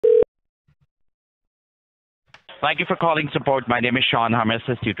Thank you for calling support. My name is Sean. How may I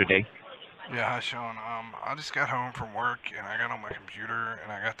assist you today? Yeah, hi Sean. I just got home from work and I got on my computer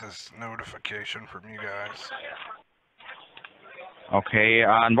and I got this notification from you guys. Okay,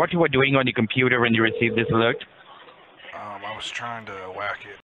 and what you were doing on your computer when you received this alert? I was trying to whack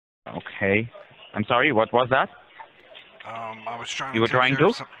it. Okay. I'm sorry, what was that? I was trying You to were take trying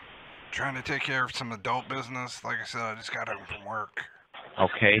care to? of some adult business. Like I said, I just got home from work.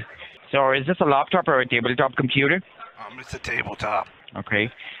 Okay. So is this a laptop or a tabletop computer? It's a tabletop. Okay.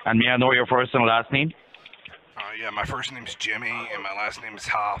 And may I know your first and last name? Yeah, my first name's Jimmy and my last name is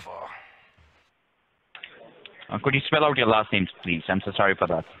Hoffa. Could you spell out your last name, please? I'm so sorry for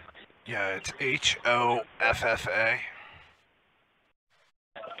that. Yeah, it's Hoffa.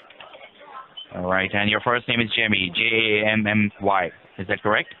 All right. And your first name is Jammy, Jammy. Is that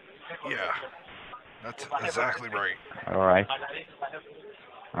correct? Yeah, that's exactly right. All right.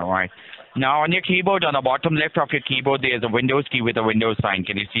 All right. Now on your keyboard, on the bottom left of your keyboard, there is a Windows key with a Windows sign.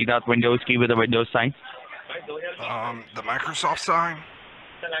 Can you see that Windows key with a Windows sign? The Microsoft sign?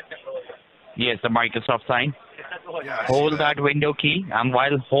 Yes, the Microsoft sign. Yeah, I see Hold that window key, and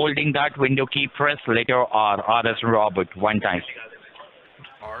while holding that window key, press letter R, R as in Robert, one time.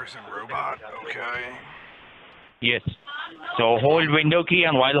 R as in robot, okay. Yes. So hold window key,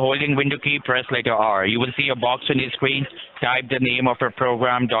 and while holding window key, press letter R. You will see a box on your screen. Type the name of your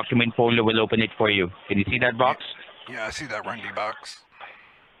program. Document folder will open it for you. Can you see that box? Yeah, I see that Rundy box.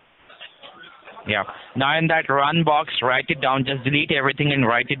 Yeah. Now in that run box, write it down. Just delete everything and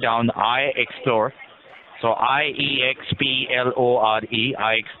write it down. I explore. So IEXPLORE,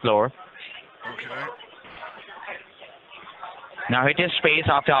 I explore. Okay. Now hit a space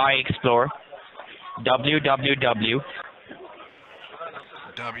after I explore. www.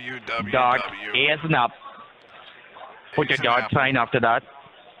 Dot A as an up. Put a dot sign after that.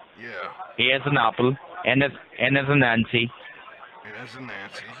 Yeah. A as an apple. N as in Nancy. It is a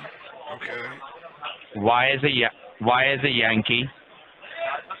Nancy. Okay. Y as a Yankee.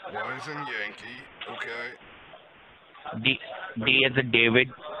 Y is in Yankee. Okay. D as a David.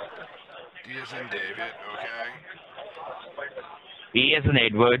 D is in David. Okay. E as in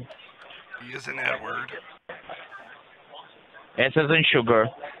Edward. E is in Edward. S as in sugar.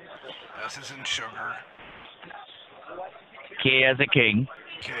 S is in sugar. K as a king.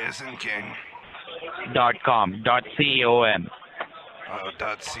 K is in king. .com. .com. .com.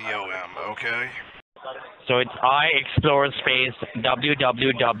 Okay. So it's I explore space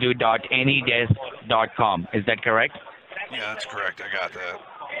www.anydesk.com. Is that correct? Yeah, that's correct. I got that.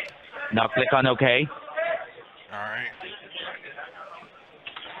 Now click on OK. All right.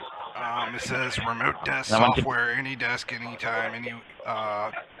 It says remote desk Now once software, any desk, anytime, any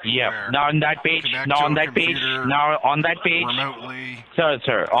Yeah. where. Now on that page. Connect Now to on a that page. computer Now on that page. remotely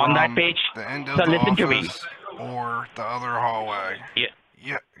Sir. On that from page. the end of So the listen to me. office or the other hallway. Yeah.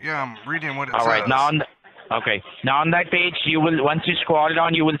 Yeah, I'm reading what it All says. right. Now okay. Now on that page, you will once you scroll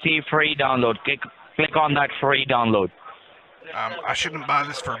down, you will see free download. Click on that free download. I shouldn't buy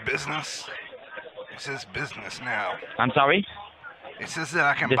this for business. It says business now. I'm sorry. It says that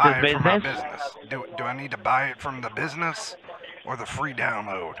I can This buy is it from my business? business. Do I need to buy it from the business or the free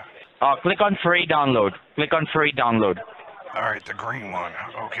download? Click on free download. Click on free download. All right, the green one.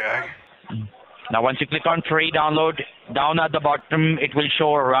 Okay. Now once you click on free download, down at the bottom it will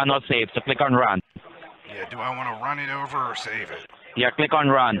show run or save. So click on run. Yeah, do I want to run it over or save it? Yeah, click on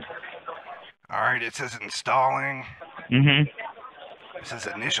run. All right, it says installing. Mm-hmm. It says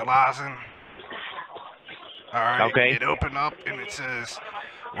initializing. All right, Okay. it opened up and it says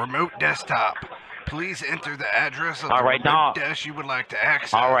remote desktop. Please enter the address of All the right, remote now- desk you would like to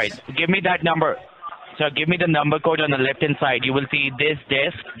access. All right. Give me that number. So give me the number code on the left hand side. You will see this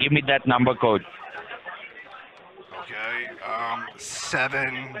desk. Give me that number code. Okay,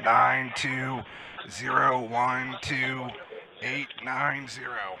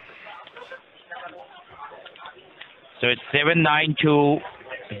 792012890. So it's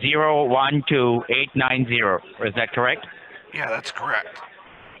 792012890. Is that correct? Yeah, that's correct.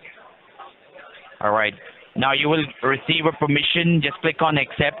 All right. Now you will receive a permission. Just click on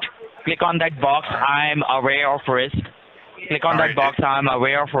accept. Click on that box. I'm aware of risk. Click on All that right, box. I'm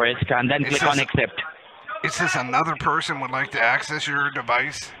aware of risk, and then it click on says- accept. It says another person would like to access your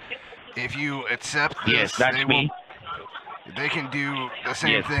device. If you accept this, Yes, that's me. They can do the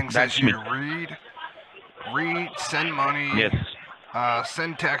same Yes, things that's as me. you. Read, send money, Yes.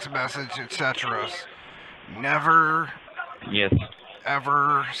 Send text message, etc. Never Yes.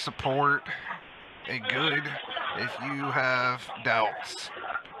 ever support a good if you have doubts.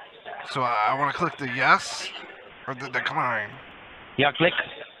 So I want to click the yes or the decline. Yeah, click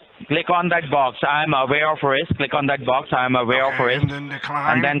Click on that box. I'm aware of risk. Click on that box. I'm aware of risk. And then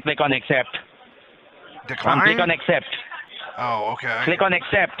decline. And then click on accept. Decline? Click on accept. Oh, okay. Click on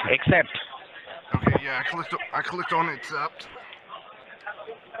accept. Accept. Okay, yeah, I clicked on accept.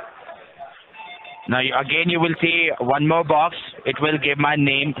 Now again you will see one more box. It will give my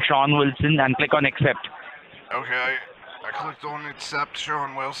name, Sean Wilson, and click on accept. Okay, I clicked on accept,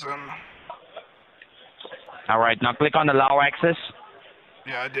 Sean Wilson. All right. Now click on allow access.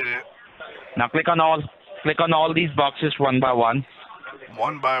 Yeah, I did it. Now click on all these boxes one by one.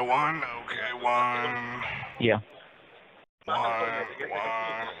 One by one. Okay, one. Yeah. One.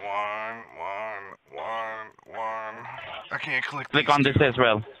 I can't click. Click on this as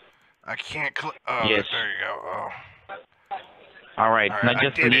well. I can't click. Oh, yes. There you go. Oh. All right. Now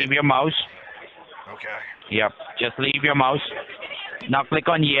just leave your mouse. Okay. Yep. Just leave your mouse. Now click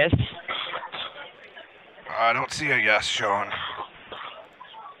on yes. I don't see a yes, Sean.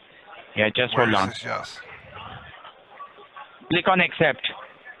 Yeah, just Where hold on. is this yes? Click on accept.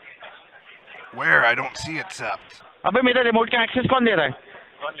 Where? I don't see accept. अबे मेरा remote का access कौन ले रहा है?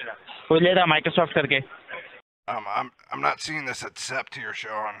 कोई ले रहा है माइक्रोसॉफ्ट करके? I'm not seeing this accept here,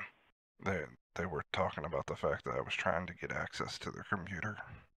 Sean. They were talking about the fact that I was trying to get access to their computer.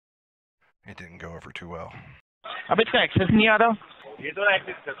 It didn't go over too well. अब इसका एक्सेस नहीं आ रहा?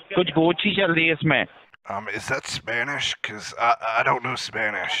 कुछ गोची चल रही है इसमें. Is that Spanish? Cause I don't know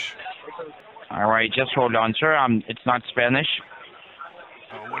Spanish. All right, just hold on, sir. It's not Spanish.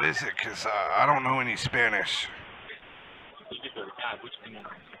 What is it? Cause I don't know any Spanish.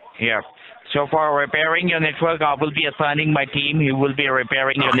 Yeah. So for repairing your network, I will be assigning my team who will be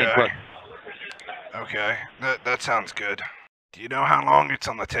repairing your network. Okay, that sounds good. Do you know how long it's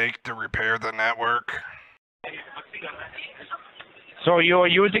gonna take to repair the network? So you're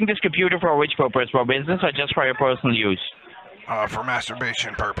using this computer for which purpose? For business or just for your personal use? For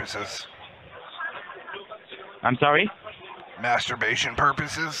masturbation purposes. I'm sorry? Masturbation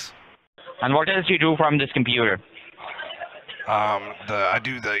purposes. And what else do you do from this computer? I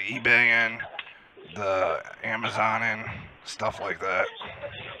do the eBaying, the Amazoning, stuff like that.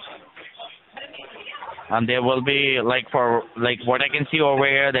 And there will be what I can see over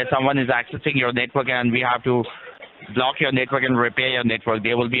here that someone is accessing your network and we have to block your network and repair your network.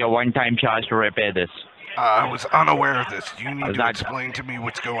 There will be a one-time charge to repair this. I was unaware of this. You need to explain to me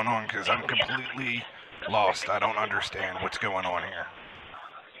what's going on because I'm completely lost. I don't understand what's going on here.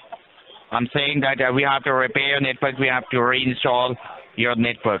 I'm saying that we have to repair your network. We have to reinstall your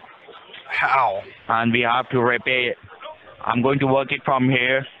network. How? And we have to repair. I'm going to work it from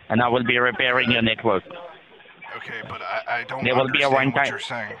here, and I will be repairing your network. Okay, but I don't there will be a understand what you're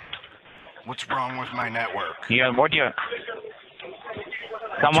saying. What's wrong with my network? Yeah,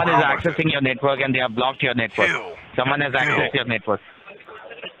 someone is accessing your network, and they have blocked your network. Who? Someone has accessed your network.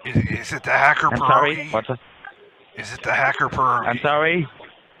 Is it the hacker I'm pierogi? sorry? Is it the hacker pierogi? I'm sorry?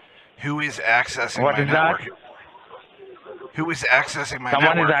 Who is accessing my network? That? Who is accessing my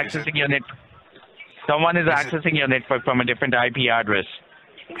Someone network? Is accessing your net. Someone is accessing your network from a different IP address.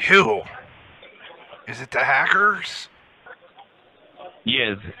 Who? Is it the hackers?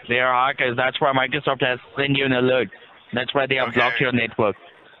 Yes, they are hackers. That's why Microsoft has sent you an alert. That's why they have blocked your network,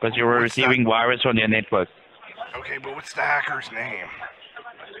 because you were receiving virus on your network. Okay, but what's the hacker's name?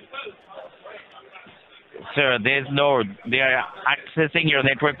 Sir, they are accessing your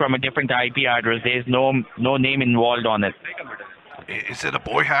network from a different IP address. There's no name involved on it. Is it a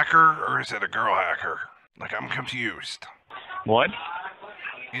boy hacker or is it a girl hacker? Like, I'm confused. What?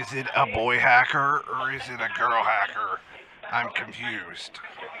 Is it a boy hacker or is it a girl hacker? I'm confused.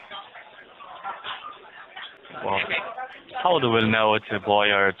 Well, how do we know it's a boy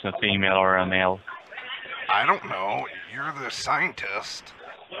or it's a female or a male? I don't know. You're the scientist.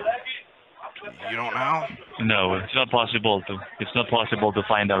 You don't know? No, it's not possible to. It's not possible to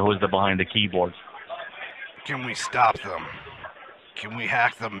find out who's behind the keyboard. Can we stop them? Can we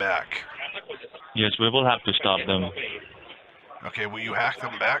hack them back? Yes, we will have to stop them. Okay, will you hack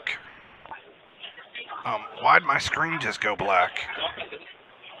them back? Why'd my screen just go black?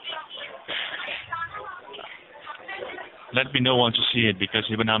 Let me know once you see it, because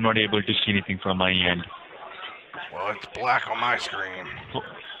even I'm not able to see anything from my end. Well, it's black on my screen.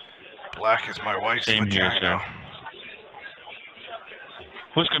 Black is my wife's Same vagina. here, sir.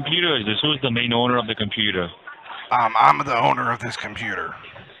 Whose computer is this? Who's the main owner of the computer? I'm the owner of this computer.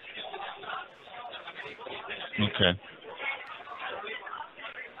 Okay.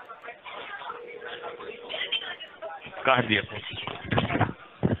 काट दिया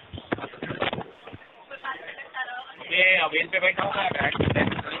अब इन पे बैठा होगा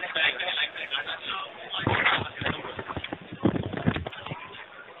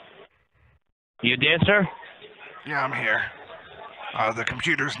You there, sir? Yeah, I'm here. The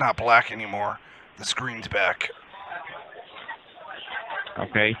computer's not black anymore. The screen's back.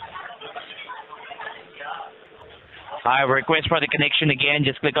 Okay. I request for the connection again.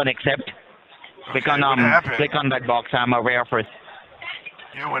 Just click on accept. Click Okay, on what happened? click on that box. I'm aware of it.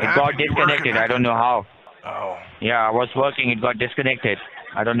 Yeah, what It got happened? You were disconnected. I don't connected. know how. Oh. Yeah, I was working. It got disconnected.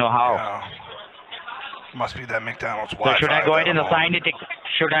 I don't know how. Yeah. Must be that McDonald's So Wi-Fi. should I go ahead that and I'm on. assign it?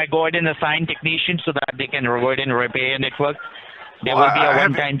 Should I go ahead and assign technicians so that they can go ahead and repair your network? There Well, will be a I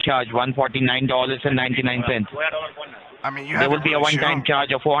haven't- one-time charge, $149.99. I mean, you There will haven't be a really one-time shown.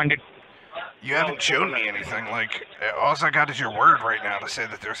 charge of 400. You haven't shown me anything. Like, all I got is your word right now to say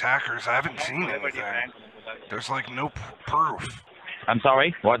that there's hackers. I haven't seen anything. There's like no proof. I'm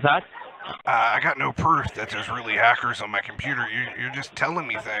sorry. What's that? I got no proof that there's really hackers on my computer. You're just telling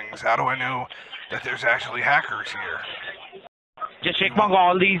me things. How do I know that there's actually hackers here? Just check mark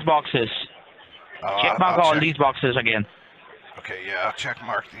all these boxes. Check mark I'll all check- these boxes again. Okay, yeah, I'll check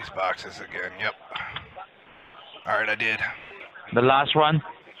mark these boxes again. Yep. All right, I did. The last one.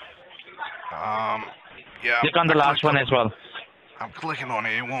 Yeah. Click on the I last clicked one on- as well. I'm clicking on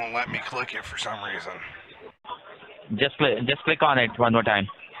it. It won't let me click it for some reason. Just click on it one more time.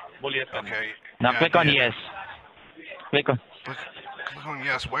 Okay. Now yeah, I click on did. yes. Click on Click on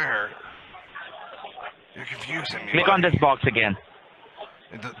yes. Where? You're confusing me. click on this box again.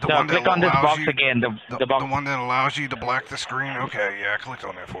 The So one that click on this allows box you, again. The box. The one that allows you to black the screen. Okay, yeah, I clicked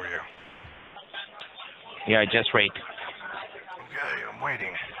on it for you. Yeah, just wait. Okay, I'm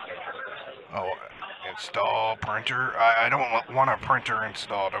waiting. Oh, install printer. I don't want a printer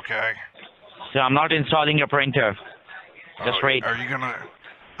installed. Okay. So I'm not installing your printer. Just Oh, wait. Are you gonna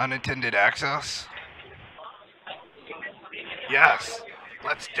unintended access? Yes.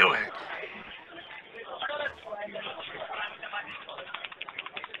 Let's do it.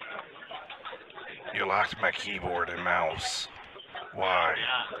 You locked my keyboard and mouse. Why?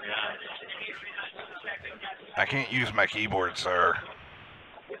 I can't use my keyboard, sir.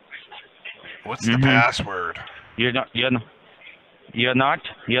 What's the Mhm. password? You're not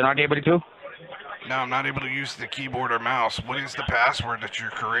able to. No, I'm not able to use the keyboard or mouse. What is the password that you're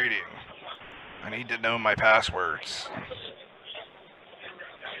creating? I need to know my passwords.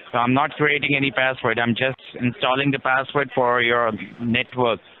 So I'm not creating any password. I'm just installing the password for your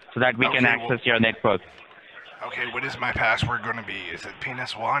network so that we can Okay, well- access your network. Okay, what is my password going to be? Is it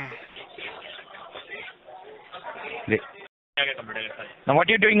penis1? Now what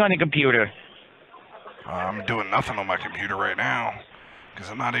are you doing on the computer? I'm doing nothing on my computer right now because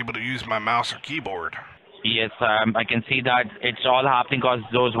I'm not able to use my mouse or keyboard. Yes, I can see that it's all happening because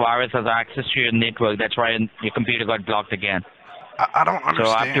those viruses have access to your network. That's why your computer got blocked again. I don't So I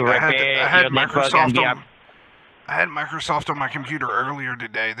understand. have to I repair had your network and Microsoft we on, have. I had Microsoft on my computer earlier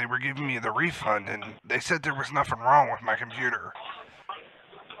today. They were giving me the refund, and they said there was nothing wrong with my computer.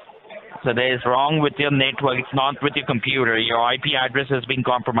 So there is wrong with your network. It's not with your computer. Your IP address has been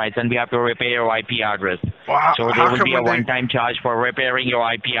compromised, and we have to repair your IP address. Well, So there will be a one-time charge for repairing your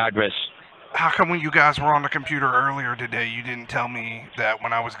IP address. How come when you guys were on the computer earlier today, you didn't tell me that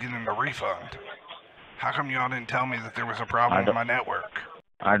when I was getting the refund? How come y'all didn't tell me that there was a problem with my network?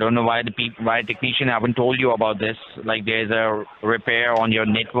 I don't know why why technician haven't told you about this. Like there's a repair on your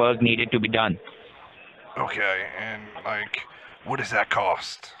network needed to be done. Okay, and like, what does that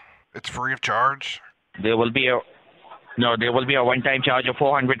cost? It's free of charge? There will be a one-time charge of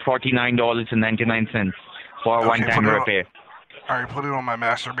 $449.99 for a Okay, one-time put it on- repair. All right, put it on my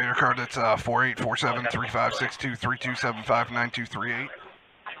masturbator card. That's 4847356232759238.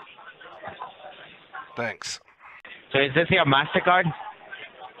 Thanks. So is this your MasterCard?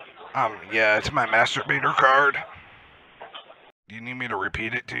 Yeah, it's my masturbator card. Do you need me to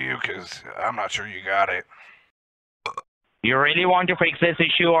repeat it to you? Because I'm not sure you got it. You really want to fix this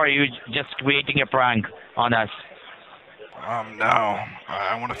issue, or are you just creating a prank on us? No.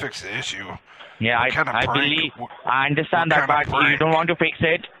 I want to fix the issue. Yeah, What kind of I prank? believe, What I understand that, kind of but you prank? don't want to fix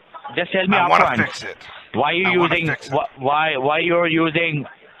it. Just tell me I want to upfront. fix it. Why you I wanna using fix it. why you're using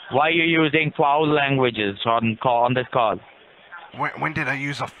foul languages on this call? When did I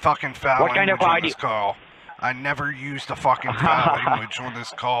use a fucking foul What kind of language on ID this call? I never used a fucking foul language on this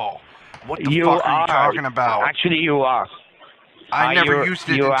call. What the You fuck are you are. talking about? Actually, you are. I never you- used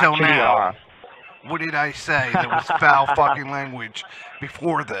it you until actually now. are. What did I say that was foul fucking language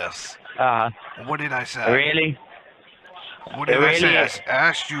before this? What did I say? Really? What did I say? Really? I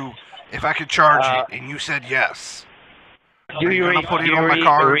asked you if I could charge Uh, it, and you said yes. Do Are you you, gonna put it on my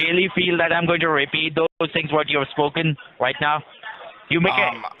card? really feel that I'm going to repeat those things what you have spoken right now? You make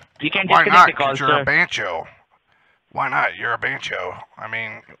it. You can Why disconnect not? the call, 'Cause you're a sir. bancho. Why not? You're a bancho. I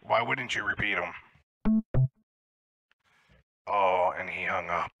mean, why wouldn't you repeat them? Oh, and he hung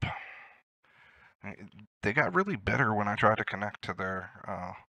up. They got really bitter when I tried to connect to their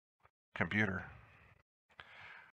computer.